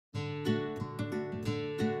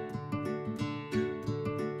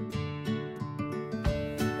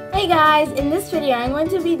Hey guys, in this video I'm going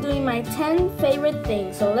to be doing my 10 favorite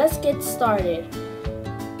things, so let's get started.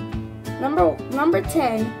 Number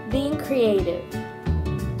 10, being creative.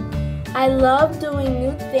 I love doing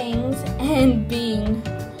new things and being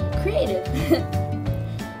creative.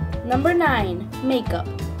 Number 9, makeup.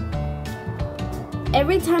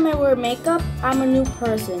 Every time I wear makeup, I'm a new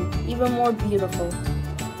person, even more beautiful.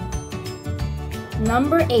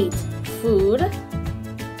 Number 8, food.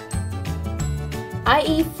 I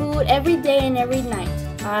eat food every day and every night.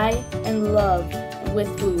 I am in love with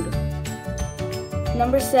food.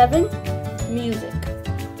 Number 7, music.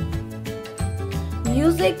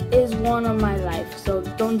 Music is one of my life, so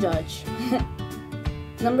don't judge.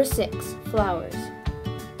 Number 6, flowers.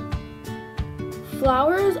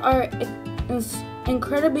 Flowers are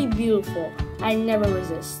incredibly beautiful. I never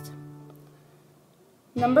resist.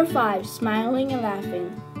 Number 5, smiling and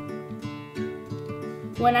laughing.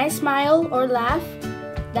 When I smile or laugh,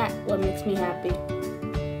 that's what makes me happy.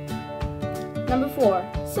 Number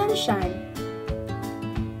 4, sunshine.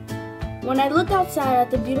 When I look outside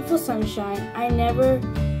at the beautiful sunshine, I never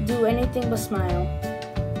do anything but smile.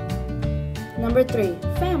 Number 3,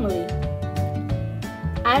 family.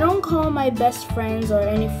 I don't call my best friends or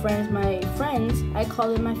any friends my friends, I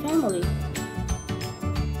call them my family.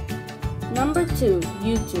 Number 2,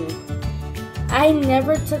 YouTube. I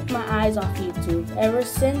never took my eyes off YouTube. Ever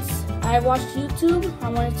since I watched YouTube, I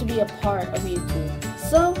wanted to be a part of YouTube,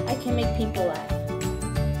 so I can make people laugh.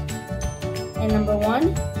 And number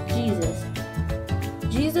 1, Jesus.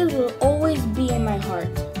 Jesus will always be in my heart.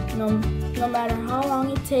 No matter how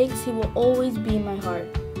long it takes, He will always be in my heart.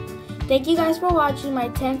 Thank you guys for watching my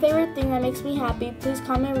 10 favorite things that makes me happy. Please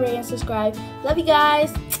comment, rate, and subscribe. Love you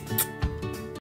guys.